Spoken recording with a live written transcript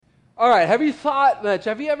All right, have you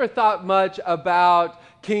ever thought much about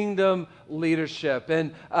kingdom leadership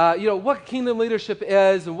and what kingdom leadership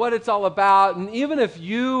is and what it's all about, and even if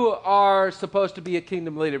you are supposed to be a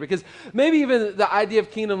kingdom leader, because maybe even the idea of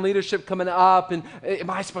kingdom leadership coming up, and am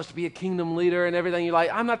I supposed to be a kingdom leader and everything, you're like,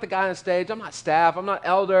 I'm not the guy on stage, I'm not staff, I'm not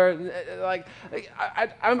elder,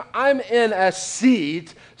 I'm in a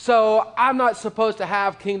seat, so I'm not supposed to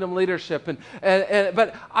have kingdom leadership,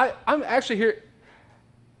 but I'm actually here.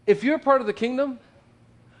 If you're part of the kingdom,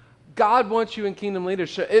 God wants you in kingdom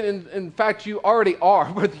leadership. In fact, you already are,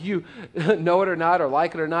 whether you know it or not, or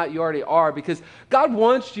like it or not, you already are, because God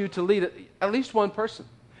wants you to lead at least one person.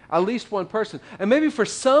 At least one person. And maybe for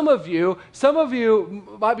some of you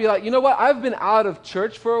might be like, you know what, I've been out of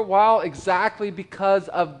church for a while exactly because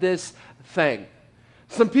of this thing.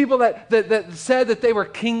 Some people that said that they were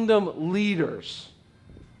kingdom leaders,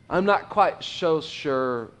 I'm not quite so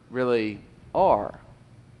sure really are.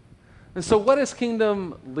 And so what is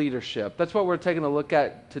kingdom leadership? That's what we're taking a look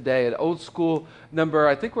at today, at old school number,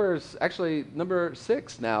 I think we're actually number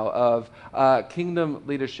 6 now of kingdom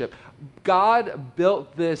leadership. God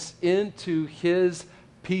built this into his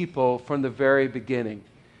people from the very beginning.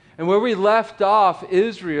 And where we left off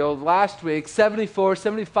Israel last week,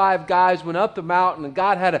 75 guys went up the mountain, and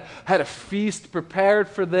God had a feast prepared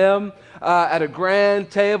for them at a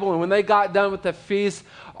grand table. And when they got done with the feast,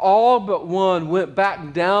 all but one went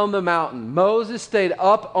back down the mountain. Moses stayed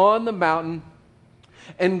up on the mountain,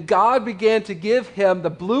 and God began to give him the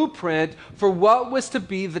blueprint for what was to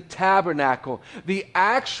be the tabernacle, the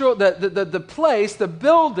actual, the place, the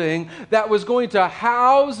building that was going to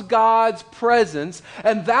house God's presence,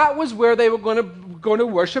 and that was where they were going to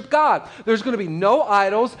worship God. There's going to be no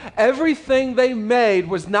idols. Everything they made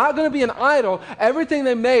was not going to be an idol. Everything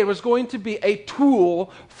they made was going to be a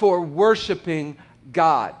tool for worshiping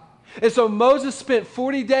God. And so Moses spent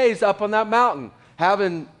 40 days up on that mountain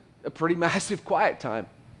having a pretty massive quiet time.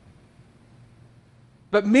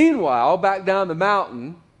 But meanwhile, back down the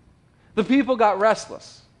mountain, the people got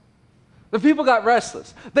restless. The people got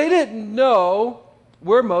restless. They didn't know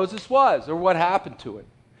where Moses was or what happened to him.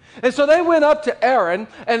 And so they went up to Aaron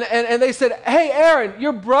and they said, hey, Aaron,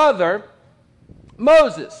 your brother,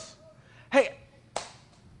 Moses, hey,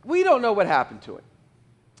 we don't know what happened to him.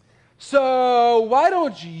 So why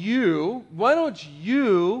don't you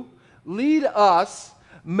lead us,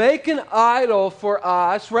 make an idol for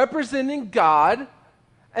us representing God,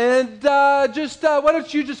 and why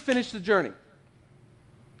don't you just finish the journey?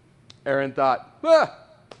 Aaron thought,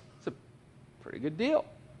 it's a pretty good deal.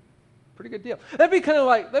 Pretty good deal. That'd be kind of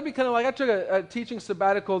like I took a teaching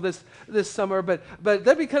sabbatical this summer, but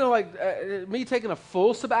that'd be kind of like me taking a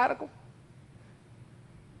full sabbatical.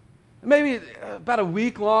 Maybe about a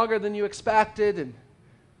week longer than you expected.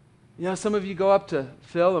 And, some of you go up to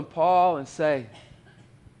Phil and Paul and say,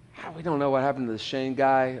 we don't know what happened to the Shane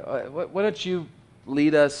guy. Why don't you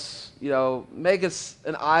lead us, make us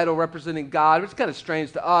an idol representing God. It's kind of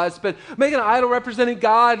strange to us, but make an idol representing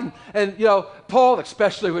God. And Paul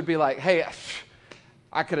especially would be like, hey,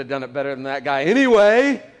 I could have done it better than that guy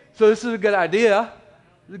anyway, so this is a good idea.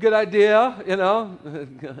 It's a good idea,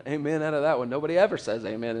 Amen out of that one. Nobody ever says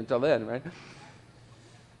amen until then, right?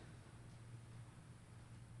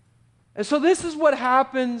 And so this is what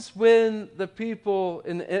happens when the people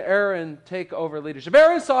in Aaron take over leadership.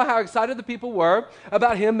 Aaron saw how excited the people were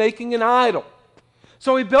about him making an idol.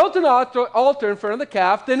 So he built an altar in front of the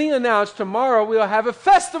calf. Then he announced, tomorrow we will have a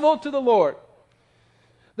festival to the Lord.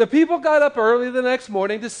 The people got up early the next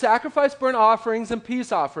morning to sacrifice burnt offerings and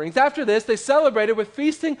peace offerings. After this, they celebrated with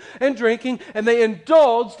feasting and drinking, and they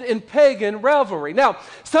indulged in pagan revelry. Now,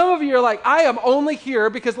 some of you are like, I am only here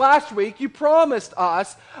because last week you promised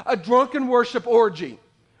us a drunken worship orgy.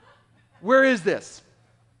 Where is this?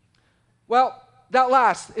 Well, that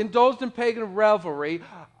last, indulged in pagan revelry,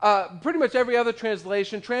 pretty much every other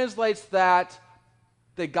translation translates that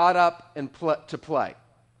they got up and to play.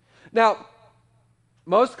 Now,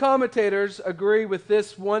 most commentators agree with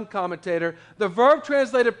this one commentator. The verb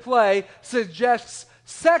translated play suggests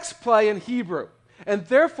sex play in Hebrew, and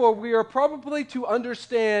therefore we are probably to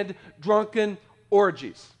understand drunken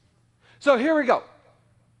orgies. So here we go.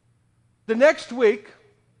 The next week,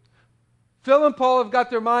 Phil and Paul have got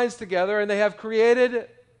their minds together and they have created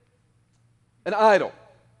an idol.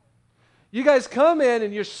 You guys come in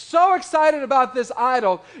and you're so excited about this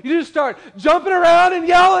idol, you just start jumping around and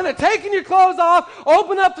yelling and taking your clothes off,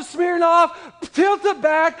 open up the Smirnoff, tilt it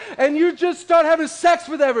back, and you just start having sex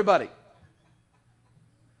with everybody.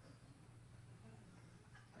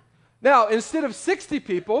 Now, instead of 60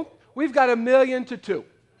 people, we've got 1,000,000 to 2.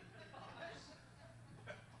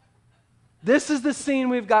 This is the scene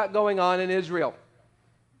we've got going on in Israel.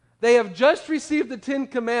 They have just received the 10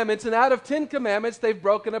 Commandments, and out of 10 Commandments, they've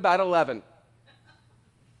broken about 11.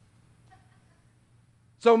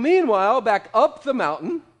 So meanwhile, back up the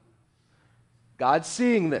mountain, God's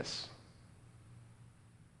seeing this.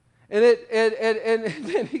 And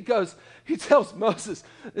then he tells Moses,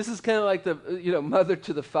 this is kind of like the mother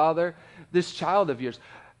to the father, this child of yours,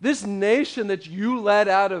 this nation that you led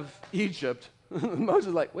out of Egypt. Moses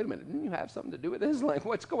is like, wait a minute, didn't you have something to do with this? Like,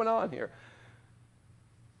 what's going on here?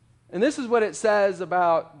 And this is what it says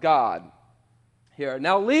about God here.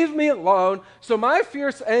 Now leave me alone so my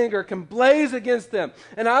fierce anger can blaze against them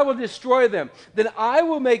and I will destroy them. Then I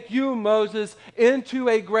will make you, Moses, into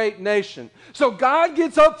a great nation. So God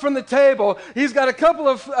gets up from the table. He's got a couple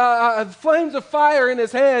of flames of fire in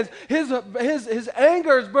his hands. His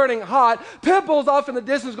anger is burning hot. Pimple's off in the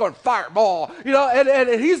distance going, fireball.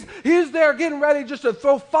 And he's there getting ready just to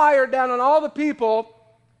throw fire down on all the people.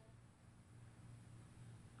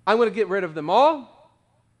 I'm going to get rid of them all.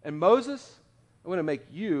 And Moses, I'm going to make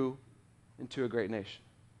you into a great nation.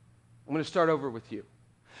 I'm going to start over with you.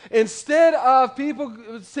 Instead of people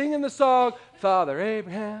singing the song, Father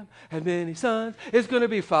Abraham had many sons, it's going to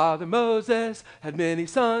be Father Moses had many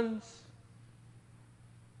sons.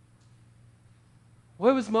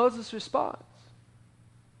 What was Moses' response?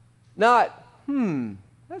 Not,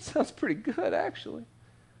 that sounds pretty good, actually.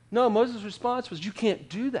 No, Moses' response was, you can't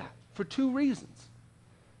do that for two reasons.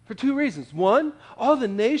 For two reasons. One, all the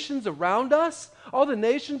nations around us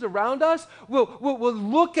will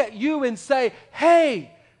look at you and say,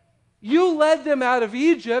 hey, you led them out of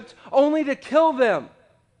Egypt only to kill them.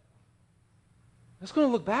 That's going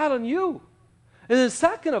to look bad on you. And then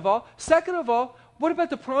second of all, what about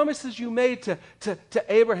the promises you made to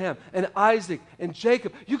Abraham and Isaac and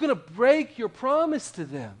Jacob? You're going to break your promise to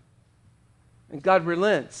them. And God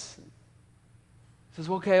relents. He says,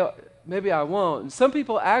 well, okay, maybe I won't. And some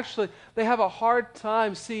people actually, they have a hard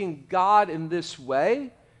time seeing God in this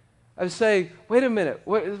way. I was saying, wait a minute,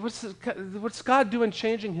 what's God doing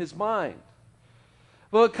changing his mind?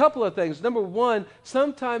 Well, a couple of things. Number one,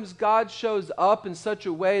 sometimes God shows up in such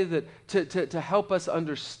a way that to help us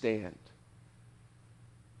understand.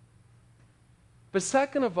 But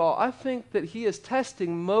second of all, I think that he is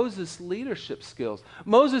testing Moses' leadership skills,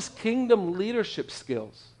 Moses' kingdom leadership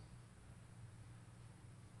skills.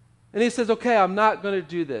 And he says, okay, I'm not going to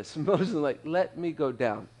do this. And Moses is like, let me go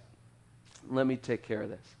down. Let me take care of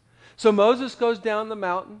this. So Moses goes down the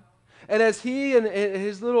mountain. And as he and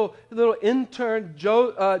his little intern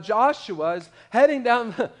Joshua is heading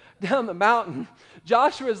down the mountain,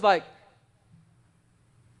 Joshua is like,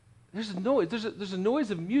 there's a noise. There's a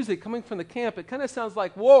noise of music coming from the camp. It kind of sounds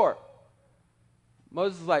like war.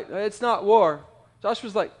 Moses is like, it's not war.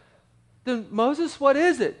 Joshua's like, then Moses, what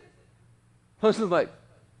is it? Moses is like,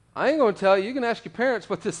 I ain't going to tell you. You can ask your parents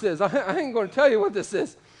what this is. I ain't going to tell you what this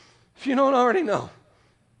is if you don't already know.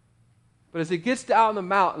 But as he gets down the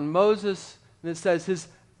mountain, Moses, and it says his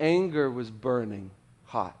anger was burning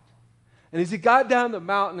hot. And as he got down the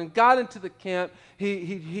mountain and got into the camp,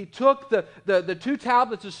 he took the 2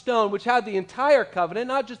 tablets of stone, which had the entire covenant,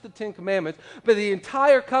 not just the 10 Commandments, but the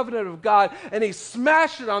entire covenant of God, and he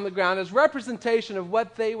smashed it on the ground as representation of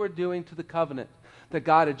what they were doing to the covenant that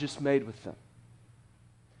God had just made with them.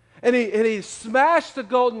 And he smashed the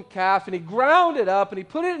golden calf, and he ground it up, and he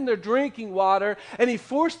put it in their drinking water, and he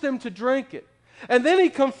forced them to drink it. And then he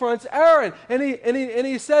confronts Aaron, and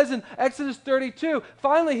he says in Exodus 32,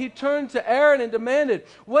 finally he turned to Aaron and demanded,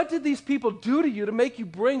 what did these people do to you to make you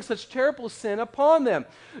bring such terrible sin upon them?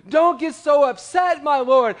 Don't get so upset, my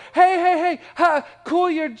Lord. Hey, cool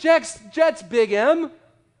your jets, Big M.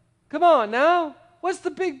 Come on now. What's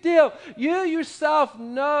the big deal? You yourself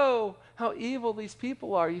know how evil these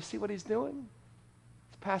people are. You see what he's doing?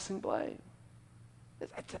 He's passing blame.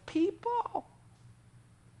 It's the people.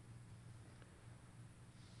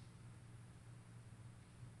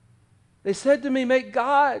 They said to me, make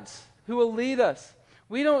gods who will lead us.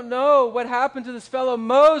 We don't know what happened to this fellow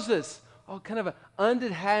Moses. Oh, kind of an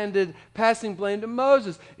underhanded passing blame to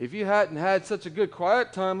Moses. If you hadn't had such a good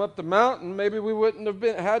quiet time up the mountain, maybe we wouldn't have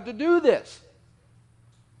had to do this.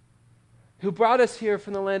 Who brought us here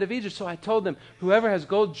from the land of Egypt. So I told them, whoever has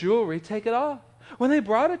gold jewelry, take it off. When they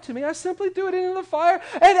brought it to me, I simply threw it into the fire,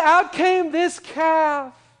 and out came this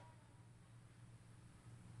calf.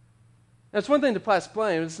 Now, it's one thing to pass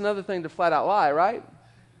blame, it's another thing to flat out lie, right?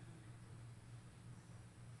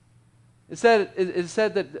 It said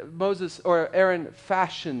that Moses or Aaron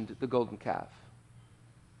fashioned the golden calf.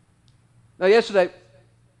 Now, yesterday,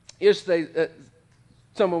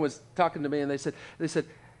 someone was talking to me, and they said,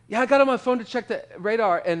 Yeah, I got on my phone to check the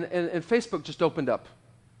radar, and Facebook just opened up.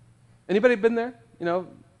 Anybody been there?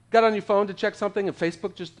 Got on your phone to check something, and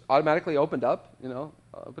Facebook just automatically opened up,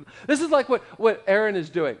 This is like what Aaron is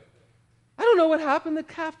doing. I don't know what happened. The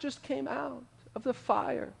calf just came out of the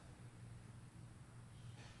fire.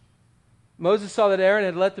 Moses saw that Aaron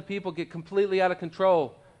had let the people get completely out of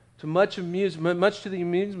control, to much to the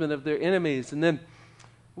amusement of their enemies. And then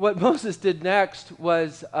what Moses did next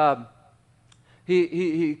was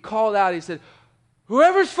he called out, he said,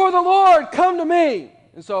 "Whoever's for the Lord, come to me."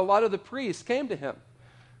 And so a lot of the priests came to him.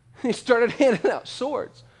 He started handing out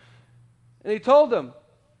swords. And he told them,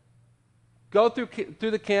 go through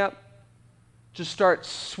the camp, just start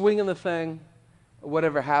swinging the thing,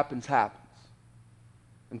 whatever happens, happens.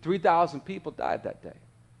 And 3,000 people died that day.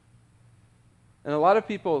 And a lot of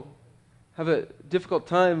people have a difficult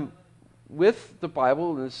time with the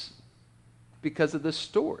Bible because of this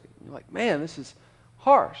story. You're like, man, this is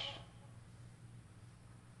harsh.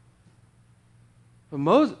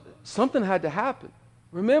 But something had to happen.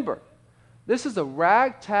 Remember, this is a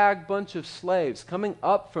ragtag bunch of slaves coming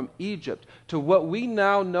up from Egypt to what we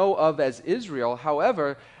now know of as Israel.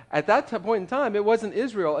 However, at that point in time, it wasn't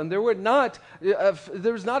Israel, and there was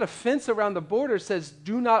not a fence around the border that says,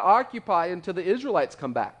 do not occupy until the Israelites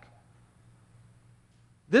come back.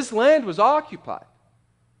 This land was occupied.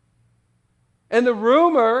 And the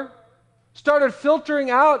rumor started filtering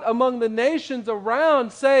out among the nations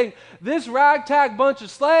around, saying this ragtag bunch of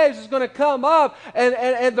slaves is going to come up,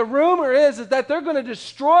 and the rumor is that they're going to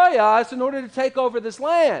destroy us in order to take over this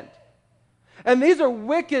land. And these are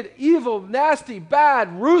wicked, evil, nasty,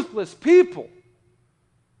 bad, ruthless people.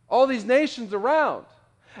 All these nations around.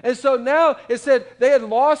 And so now it said they had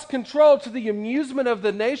lost control to the amusement of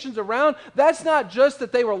the nations around. That's not just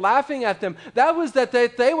that they were laughing at them. That was that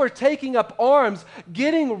they were taking up arms,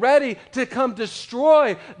 getting ready to come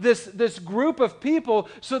destroy this group of people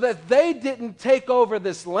so that they didn't take over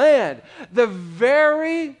this land. The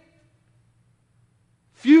very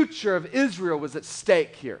future of Israel was at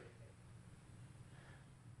stake here.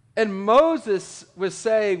 And Moses was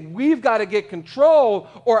saying, we've got to get control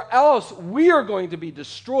or else we are going to be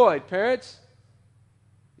destroyed. Parents,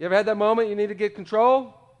 you ever had that moment you need to get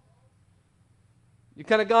control? You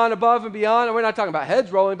kind of gone above and beyond, and we're not talking about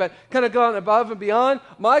heads rolling, but kind of gone above and beyond.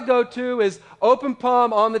 My go-to is open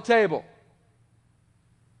palm on the table.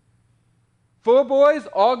 4 boys,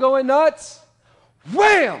 all going nuts.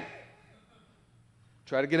 Wham!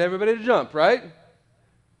 Try to get everybody to jump, right?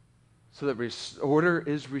 So that order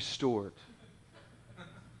is restored.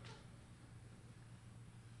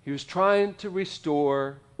 He was trying to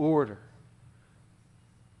restore order.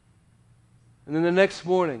 And then the next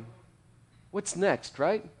morning, what's next,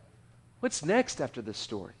 right? What's next after this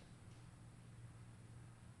story?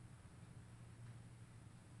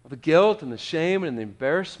 The guilt and the shame and the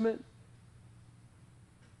embarrassment.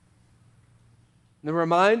 The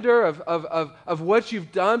reminder of what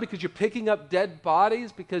you've done because you're picking up dead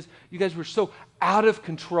bodies because you guys were so out of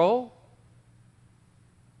control.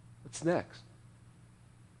 What's next?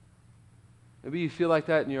 Maybe you feel like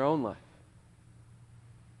that in your own life.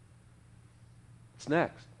 What's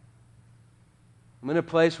next? I'm in a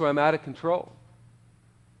place where I'm out of control.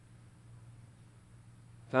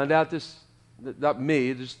 Found out this, not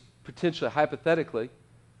me, just potentially, hypothetically.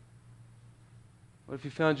 What if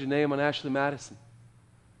you found your name on Ashley Madison?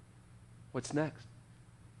 What's next?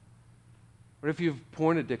 What if you have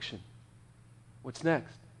porn addiction? What's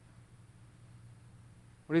next?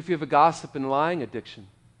 What if you have a gossip and lying addiction?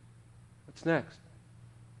 What's next?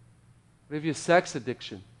 What if you have sex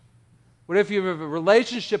addiction? What if you have a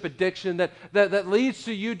relationship addiction that leads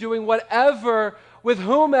to you doing whatever with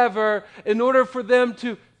whomever in order for them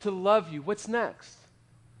to love you? What's next?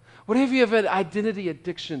 What if you have an identity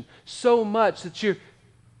addiction so much that you're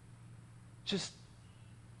just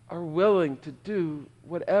are willing to do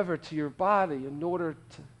whatever to your body in order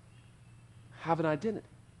to have an identity?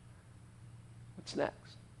 What's next?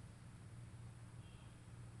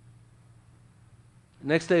 The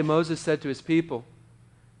next day Moses said to his people,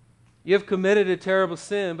 you have committed a terrible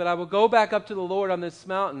sin, but I will go back up to the Lord on this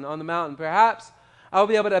mountain, on the mountain. Perhaps I will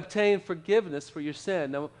be able to obtain forgiveness for your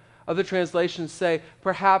sin. Now, other translations say,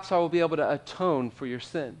 perhaps I will be able to atone for your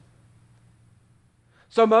sin.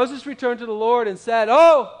 So Moses returned to the Lord and said,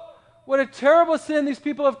 oh, what a terrible sin these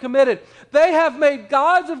people have committed. They have made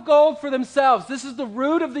gods of gold for themselves. This is the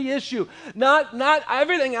root of the issue. Not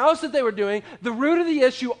everything else that they were doing. The root of the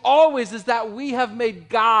issue always is that we have made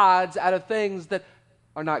gods out of things that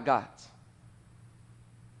are not gods.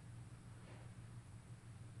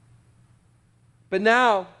 But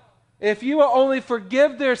now, if you will only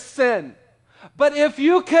forgive their sin, But if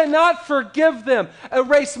you cannot forgive them,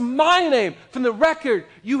 erase my name from the record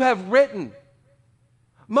you have written.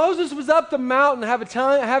 Moses was up the mountain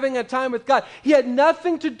having a time with God. He had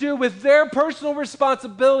nothing to do with their personal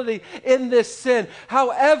responsibility in this sin.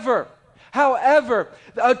 However, the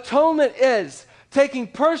atonement is taking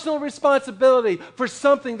personal responsibility for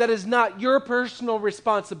something that is not your personal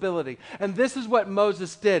responsibility. And this is what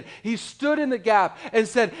Moses did. He stood in the gap and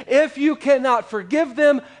said, if you cannot forgive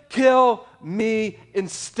them, kill me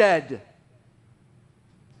instead.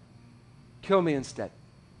 Kill me instead.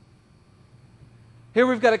 Here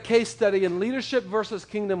we've got a case study in leadership versus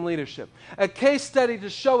kingdom leadership. A case study to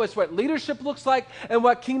show us what leadership looks like and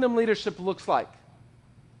what kingdom leadership looks like.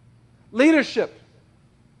 Leadership,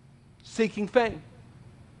 seeking fame.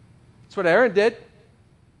 That's what Aaron did.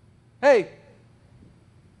 Hey,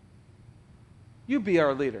 you be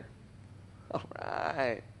our leader. All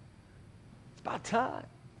right. It's about time.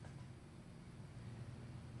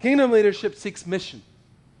 Kingdom leadership seeks mission.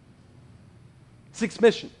 Seeks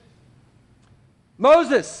mission.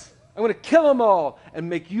 Moses, I'm going to kill them all and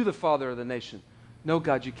make you the father of the nation. No,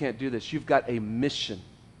 God, you can't do this. You've got a mission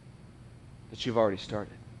that you've already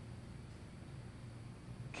started.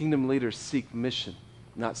 Kingdom leaders seek mission,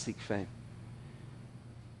 not seek fame.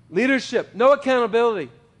 Leadership, no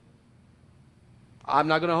accountability. I'm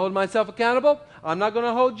not going to hold myself accountable. I'm not going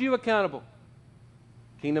to hold you accountable.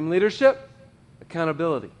 Kingdom leadership,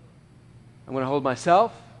 accountability. I'm going to hold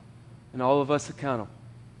myself and all of us accountable.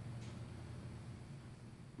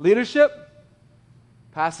 Leadership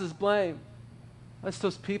passes blame. That's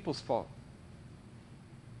those people's fault.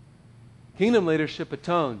 Kingdom leadership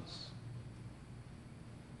atones.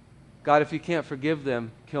 God, if you can't forgive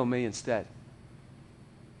them, kill me instead.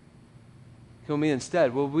 Kill me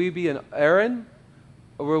instead. Will we be an Aaron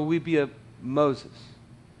or will we be a Moses?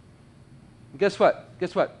 And guess what?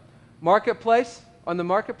 Guess what? Marketplace, on the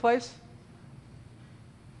marketplace,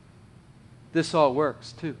 this all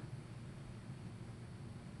works too.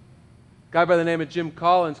 A guy by the name of Jim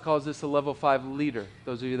Collins calls this a level 5 leader.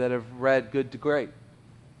 Those of you that have read Good to Great.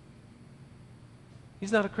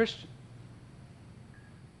 He's not a Christian.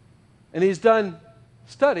 And he's done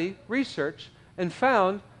study, research, and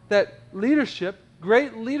found that leadership,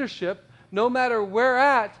 great leadership, no matter where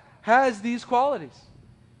at, has these qualities.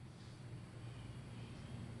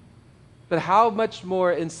 But how much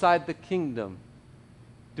more inside the kingdom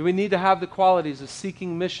do we need to have the qualities of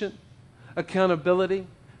seeking mission, accountability,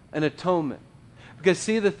 and atonement? Because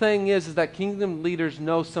see, the thing is that kingdom leaders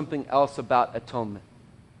know something else about atonement.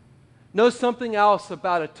 Know something else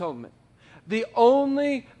about atonement. The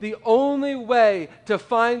only way to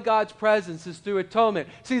find God's presence is through atonement.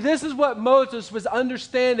 See, this is what Moses was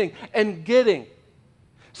understanding and getting.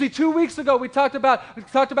 See, 2 weeks ago we talked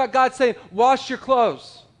about God saying, wash your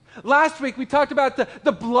clothes. Last week we talked about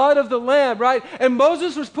the blood of the Lamb, right? And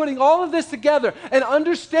Moses was putting all of this together and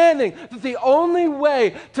understanding that the only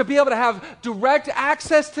way to be able to have direct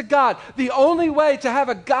access to God, the only way to have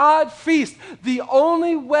a God feast, the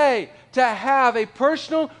only way to have a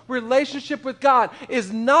personal relationship with God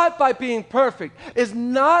is not by being perfect, is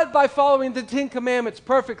not by following the 10 Commandments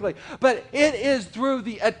perfectly, but it is through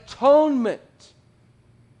the atonement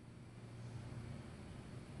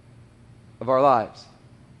of our lives.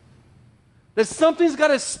 That something's got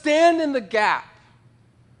to stand in the gap.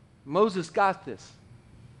 Moses got this.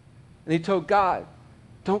 And he told God,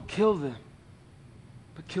 don't kill them,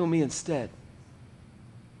 but kill me instead.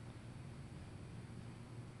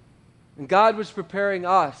 And God was preparing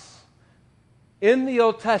us in the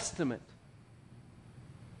Old Testament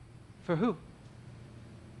for who?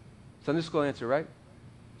 Sunday school answer, right?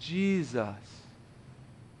 Jesus.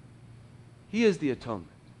 He is the atonement.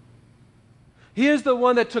 He is the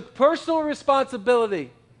one that took personal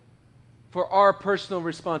responsibility for our personal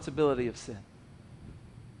responsibility of sin.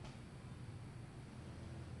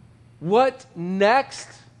 What next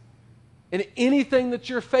in anything that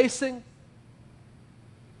you're facing?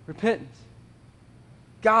 Repentance.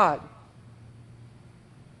 God,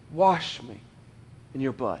 wash me in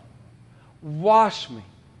your blood. Wash me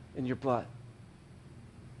in your blood.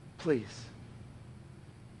 Please.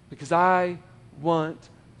 Because I want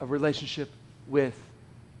a relationship with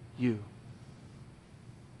you.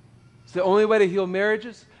 It's the only way to heal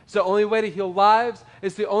marriages. It's the only way to heal lives.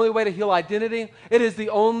 It's the only way to heal identity. It is the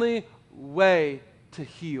only way to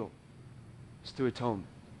heal. It's through atonement.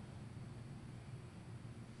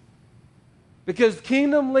 Because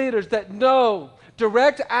kingdom leaders that know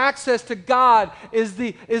direct access to God is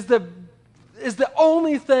the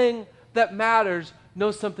only thing that matters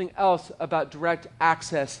know something else about direct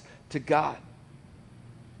access to God.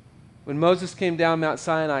 When Moses came down Mount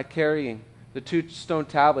Sinai carrying the 2 stone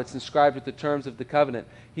tablets inscribed with the terms of the covenant,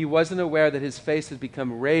 he wasn't aware that his face had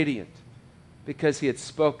become radiant because he had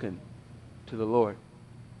spoken to the Lord.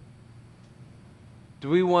 Do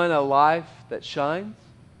we want a life that shines?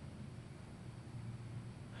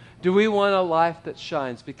 Do we want a life that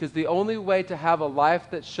shines? Because the only way to have a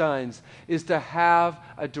life that shines is to have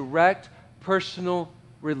a direct, personal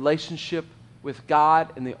relationship with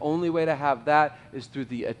God, and the only way to have that is through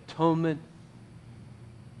the atonement,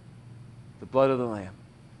 the blood of the Lamb.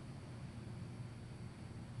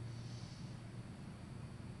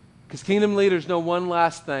 Because kingdom leaders know one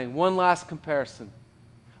last thing, one last comparison.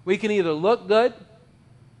 We can either look good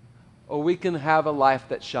or we can have a life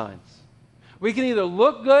that shines. We can either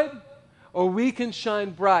look good or we can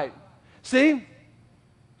shine bright. See?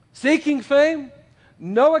 Seeking fame,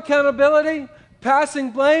 no accountability,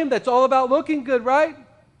 passing blame, that's all about looking good, right?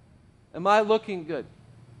 Am I looking good?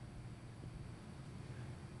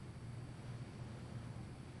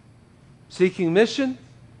 Seeking mission,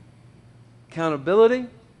 accountability,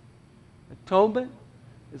 atonement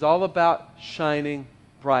is all about shining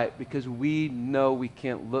bright, because we know we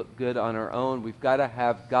can't look good on our own. We've got to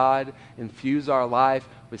have God infuse our life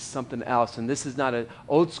with something else. And this is not an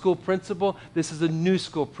old school principle. This is a new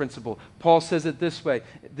school principle. Paul says it this way.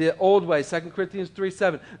 The old way, 2 Corinthians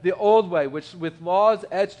 3:7, the old way, which with laws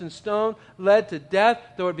etched in stone led to death,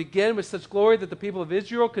 though it began with such glory that the people of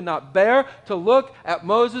Israel could not bear to look at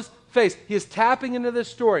Moses' face. He is tapping into this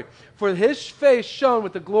story. For his face shone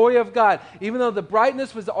with the glory of God, even though the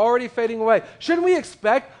brightness was already fading away. Shouldn't we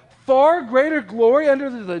expect far greater glory under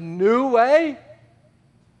the new way?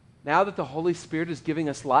 Now that the Holy Spirit is giving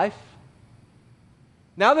us life?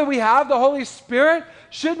 Now that we have the Holy Spirit,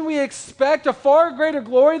 shouldn't we expect a far greater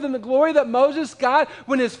glory than the glory that Moses got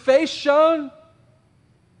when his face shone?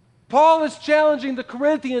 Paul is challenging the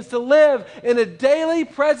Corinthians to live in a daily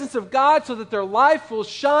presence of God so that their life will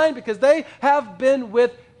shine because they have been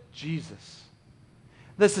with Jesus.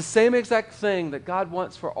 That's the same exact thing that God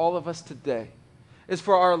wants for all of us today, is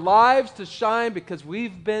for our lives to shine because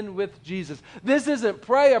we've been with Jesus. This isn't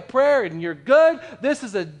pray a prayer and you're good. This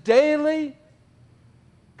is a daily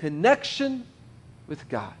connection with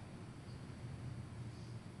God.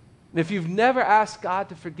 And if you've never asked God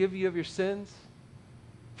to forgive you of your sins,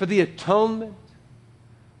 for the atonement,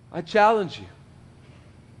 I challenge you.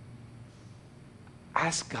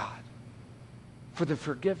 Ask God for the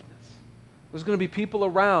forgiveness. There's going to be people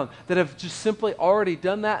around that have just simply already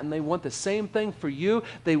done that, and they want the same thing for you.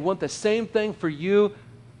 They want the same thing for you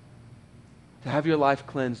to have your life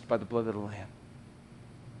cleansed by the blood of the Lamb.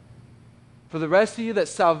 For the rest of you, that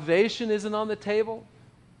salvation isn't on the table,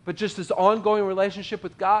 but just this ongoing relationship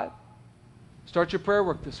with God, start your prayer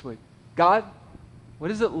work this week. God, what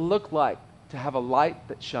does it look like to have a light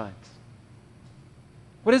that shines?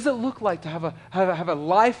 What does it look like to have a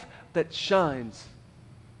life that shines?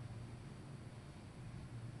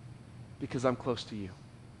 Because I'm close to you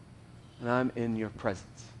and I'm in your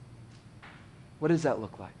presence. What does that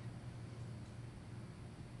look like?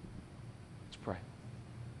 Let's pray.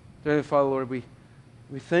 Dear Heavenly Father, Lord, we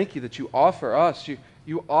thank you that you offer us,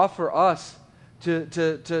 you offer us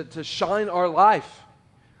to shine our life.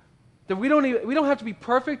 That we don't have to be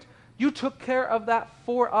perfect. You took care of that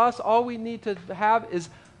for us. All we need to have is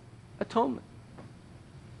atonement.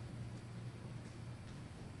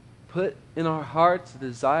 Put in our hearts a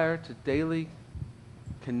desire to daily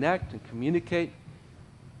connect and communicate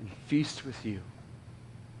and feast with you.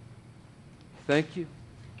 Thank you.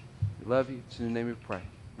 We love you. It's in your name we pray.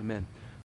 Amen.